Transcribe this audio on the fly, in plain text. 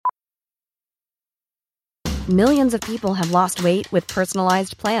Millions of people have lost weight with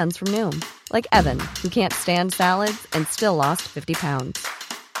personalized plans from Noom. Like Evan, who can't stand salads and still lost 50 pounds.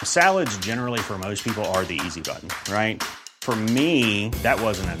 Salads generally for most people are the easy button, right? For me, that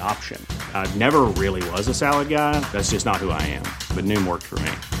wasn't an option. I never really was a salad guy. That's just not who I am. But Noom worked for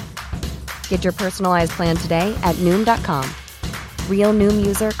me. Get your personalized plan today at Noom.com. Real Noom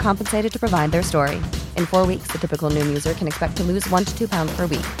user compensated to provide their story. In 4 weeks, the typical Noom user can expect to lose 1 to 2 pounds per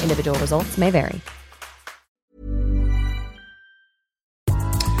week. Individual results may vary.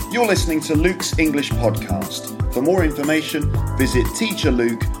 You're listening to Luke's English Podcast. For more information, visit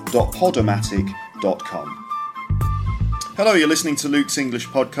teacherluke.podomatic.com. Hello, you're listening to Luke's English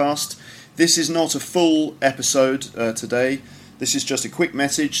Podcast. This is not a full episode today. This is just a quick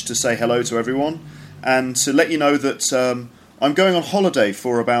message to say hello to everyone and to let you know that I'm going on holiday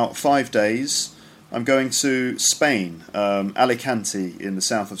for about 5 days. I'm going to Spain, Alicante in the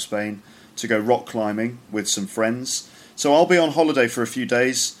south of Spain, to go rock climbing with some friends. So I'll be on holiday for a few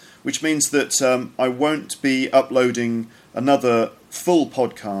days, which means that I won't be uploading another full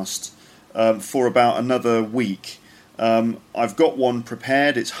podcast for about another week. I've got one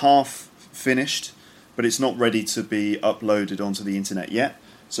prepared, it's half finished, but it's not ready to be uploaded onto the internet yet.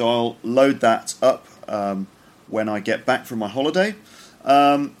 So I'll load that up when I get back from my holiday.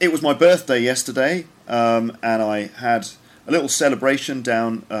 It was my birthday yesterday, and I had a little celebration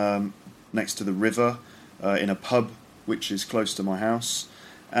down next to the river in a pub which is close to my house.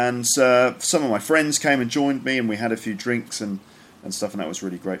 And some of my friends came and joined me, and we had a few drinks and stuff, and that was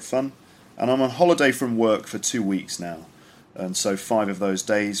really great fun. And I'm on holiday from work for 2 weeks now. And so 5 of those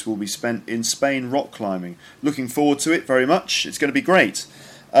days will be spent in Spain rock climbing. Looking forward to it very much. It's going to be great.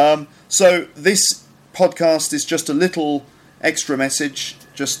 So this podcast is just a little extra message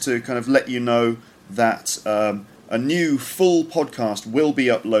just to kind of let you know that a new full podcast will be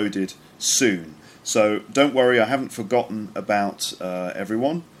uploaded soon. So don't worry, I haven't forgotten about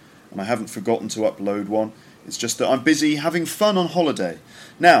everyone, and I haven't forgotten to upload one. It's just that I'm busy having fun on holiday.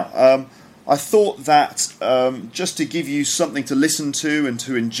 Now, I thought that just to give you something to listen to and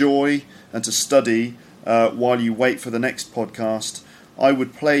to enjoy and to study while you wait for the next podcast, I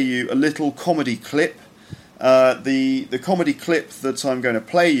would play you a little comedy clip. The comedy clip that I'm going to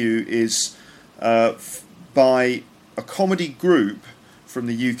play you is by a comedy group from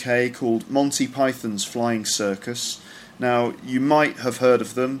the UK called Monty Python's Flying Circus. Now, you might have heard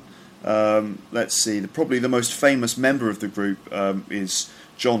of them. Let's see, probably the most famous member of the group is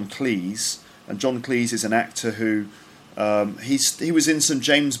John Cleese. And John Cleese is an actor who he was in some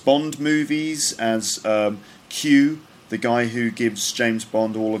James Bond movies as Q, the guy who gives James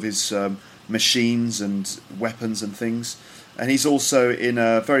Bond all of his machines and weapons and things. And he's also in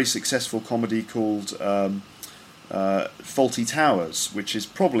a very successful comedy called Fawlty Towers, which is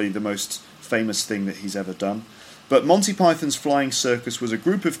probably the most famous thing that he's ever done. But Monty Python's Flying Circus was a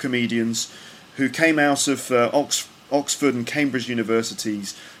group of comedians who came out of Oxford and Cambridge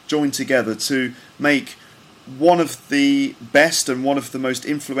universities, joined together to make one of the best and one of the most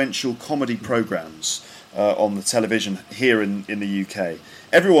influential comedy programmes on the television here in the UK.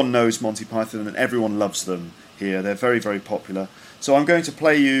 Everyone knows Monty Python and everyone loves them here. They're very, very popular. So I'm going to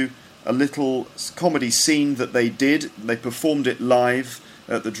play you a little comedy scene that they did. They performed it live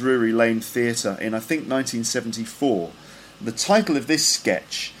at the Drury Lane Theatre in, I think, 1974. The title of this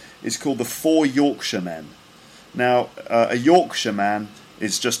sketch is called The Four Yorkshiremen. Now, a Yorkshireman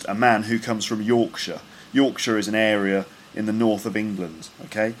is just a man who comes from Yorkshire. Yorkshire is an area in the north of England,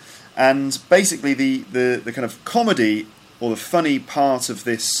 okay? And basically the kind of comedy or the funny part of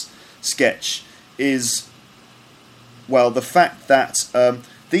this sketch is, well, the fact that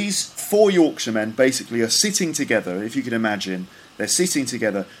these four Yorkshiremen basically are sitting together, if you can imagine, they're sitting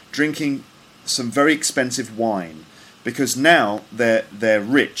together drinking some very expensive wine because now they're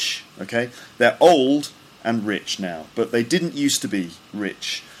rich, okay? They're old and rich now, but they didn't used to be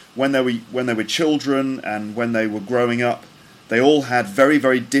rich. When they were children and when they were growing up, they all had very,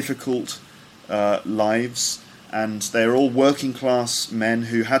 very difficult lives, and they're all working class men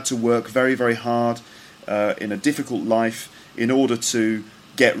who had to work very, very hard in a difficult life in order to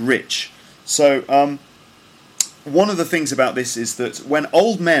get rich. So one of the things about this is that when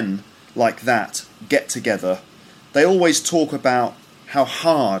old men like that get together, they always talk about how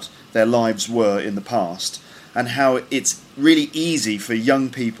hard their lives were in the past and how it's really easy for young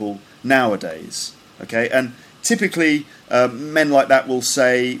people nowadays. Okay, and typically men like that will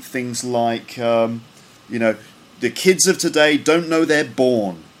say things like, the kids of today don't know they're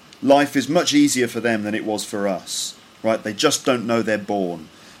born. Life is much easier for them than it was for us. Right? They just don't know they're born.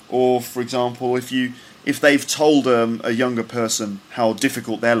 Or, for example, if they've told a younger person how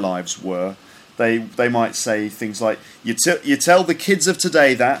difficult their lives were, they might say things like, you tell the kids of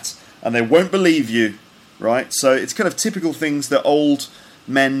today that, and they won't believe you, right? So it's kind of typical things that old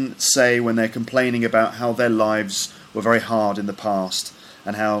men say when they're complaining about how their lives were very hard in the past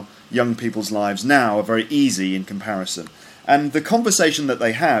and how young people's lives now are very easy in comparison. And the conversation that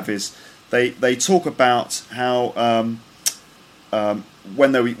they have is they talk about how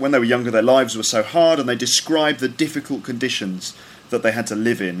when they were younger their lives were so hard, and they describe the difficult conditions that they had to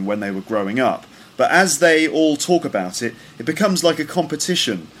live in when they were growing up. But as they all talk about it, it becomes like a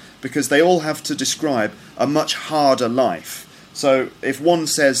competition, because they all have to describe a much harder life. So if one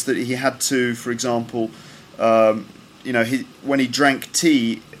says that he had to, for example, when he drank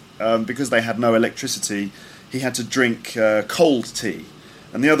tea, because they had no electricity, he had to drink cold tea.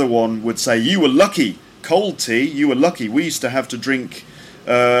 And the other one would say, you were lucky, cold tea, you were lucky. We used to have to drink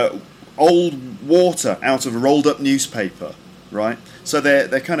old water out of a rolled up newspaper, right? So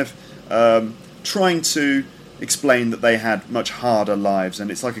they're kind of trying to explain that they had much harder lives,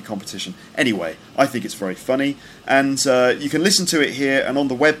 and it's like a competition. Anyway, I think it's very funny, and you can listen to it here, and on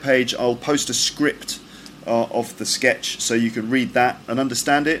the webpage I'll post a script of the sketch so you can read that and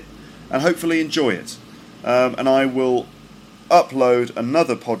understand it and hopefully enjoy it. And I will upload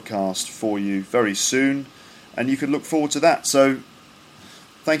another podcast for you very soon, and you can look forward to that. So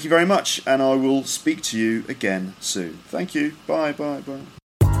thank you very much, and I will speak to you again soon. Thank you. Bye, bye, bye.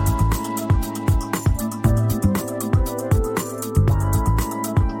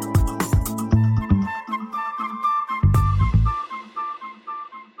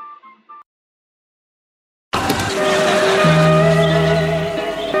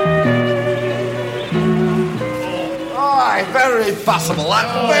 Very possible,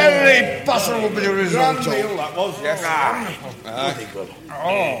 that very possible bit of risotto. Meal, that was, yes. Pretty good.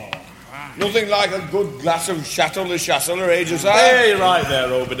 Nothing like a good glass of Chateau de Chasseler, eh, Josiah? Hey, right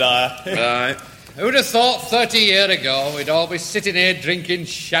there, Obadiah. Right. Who'd have thought 30 years ago we'd all be sitting here drinking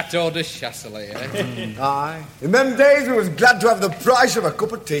Chateau de Chasselet, eh? Aye. In them days we was glad to have the price of a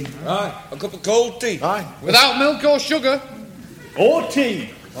cup of tea. Aye. A cup of cold tea. Aye. Without milk or sugar. Or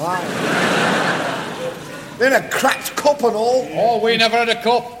tea. Aye. In a cracked cup and all. Oh, we never had a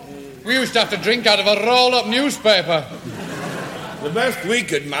cup. We used to have to drink out of a roll-up newspaper. The best we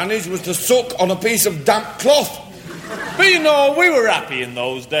could manage was to suck on a piece of damp cloth. But you know, we were happy in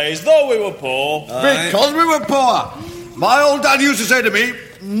those days, though we were poor. Because we were poor. My old dad used to say to me,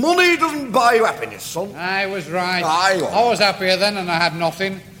 money doesn't buy you happiness, son. I was right. Aye. I was happier then and I had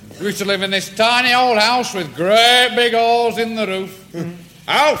nothing. We used to live in this tiny old house with great big holes in the roof.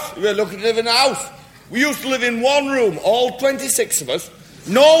 House? We were lucky to live in a house. We used to live in one room, all 26 of us,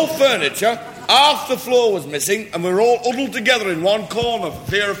 no furniture, half the floor was missing, and we were all huddled together in one corner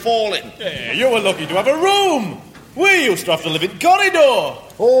for fear of falling. Yeah, you were lucky to have a room. We used to have to live in corridor.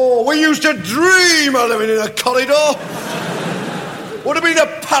 Oh, we used to dream of living in a corridor. Would have been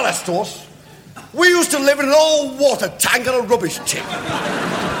a palace to us. We used to live in an old water tank and a rubbish tip.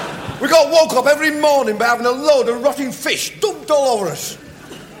 We got woke up every morning by having a load of rotting fish dumped all over us.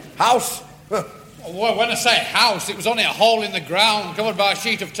 House? Well, when I say house, it was only a hole in the ground covered by a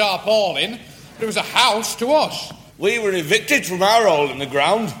sheet of tarpaulin. But it was a house to us. We were evicted from our hole in the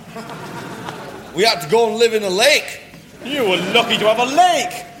ground. We had to go and live in a lake. You were lucky to have a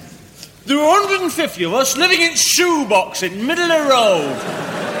lake. There were 150 of us living in shoebox in middle of the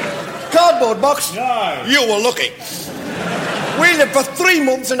road. Cardboard box? No. You were lucky. We lived for 3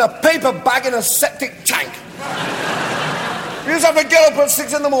 months in a paper bag in a septic tank. We used to have to get up at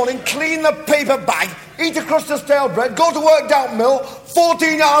 6 in the morning, clean the paper bag, eat a crust of stale bread, go to work down mill,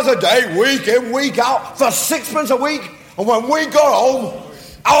 14 hours a day, week in, week out, for 6 a week. And when we got home,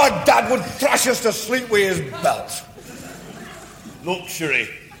 our dad would thrash us to sleep with his belt. Luxury.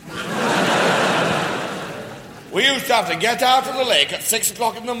 We used to have to get out of the lake at 6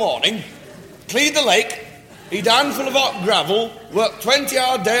 o'clock in the morning, clean the lake, eat a handful of hot gravel, work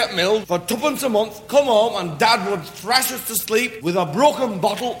 20-hour day at mill for twopence a month, come home and Dad would thrash us to sleep with a broken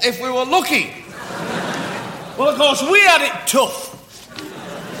bottle if we were lucky. Well, of course, we had it tough.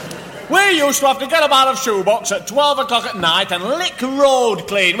 We used to have to get up out of shoebox at 12 o'clock at night and lick road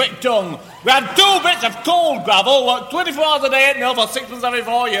clean with tongue. We had 2 bits of cold gravel, worked 24 hours a day at mill for 6 every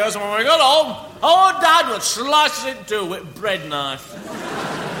 4 years, and when we got home, our Dad would slice us in two with bread knife.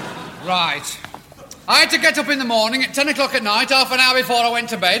 Right. I had to get up in the morning at 10 o'clock at night, half an hour before I went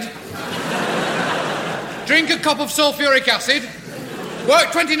to bed. Drink a cup of sulphuric acid.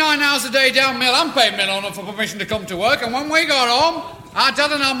 Work 29 hours a day down mill and pay mill owner for permission to come to work. And when we got home, our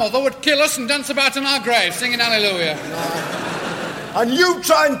dad and our mother would kill us and dance about in our graves, singing hallelujah. And you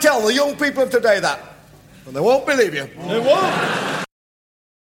try and tell the young people of today that, and they won't believe you. They won't.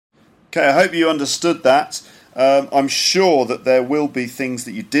 Okay, I hope you understood that. I'm sure that there will be things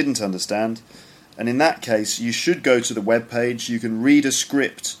that you didn't understand, and in that case you should go to the webpage. You can read a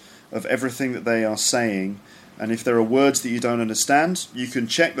script of everything that they are saying, and if there are words that you don't understand, you can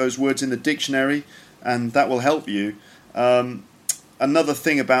check those words in the dictionary, and that will help you. Another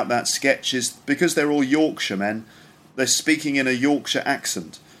thing about that sketch is, because they're all Yorkshire men, they're speaking in a Yorkshire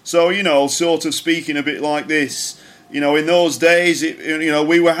accent. So, sort of speaking a bit like this. In those days,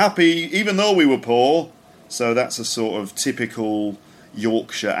 we were happy even though we were poor. So that's a sort of typical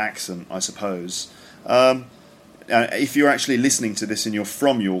Yorkshire accent, I suppose. If you're actually listening to this and you're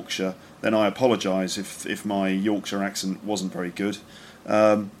from Yorkshire, then I apologise if my Yorkshire accent wasn't very good.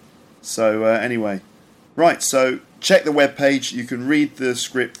 Anyway. Right, so check the webpage. You can read the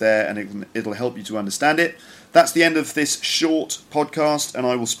script there and it'll help you to understand it. That's the end of this short podcast, and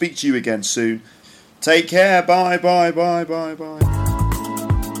I will speak to you again soon. Take care. Bye, bye, bye, bye, bye.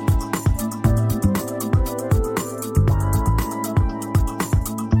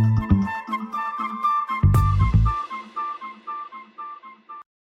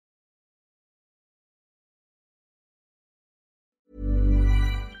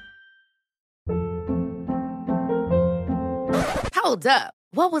 Hold up.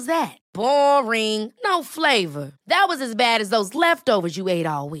 What was that? Boring. No flavor. That was as bad as those leftovers you ate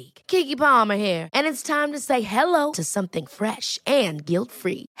all week. Keke Palmer here, and it's time to say hello to something fresh and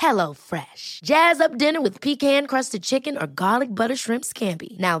guilt-free. HelloFresh. Jazz up dinner with pecan-crusted chicken or garlic butter shrimp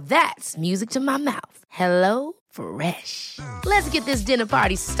scampi. Now that's music to my mouth. HelloFresh. Let's get this dinner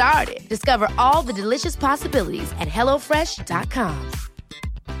party started. Discover all the delicious possibilities at HelloFresh.com.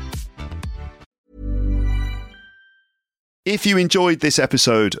 If you enjoyed this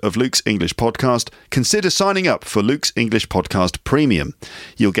episode of Luke's English Podcast, consider signing up for Luke's English Podcast Premium.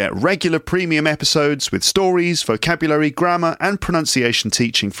 You'll get regular premium episodes with stories, vocabulary, grammar and pronunciation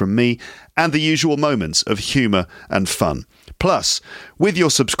teaching from me, and the usual moments of humour and fun. Plus, with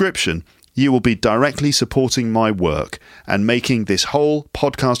your subscription, you will be directly supporting my work and making this whole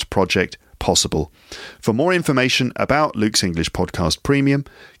podcast project possible. For more information about Luke's English Podcast Premium,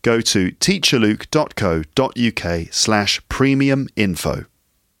 go to teacherluke.co.uk/premium info.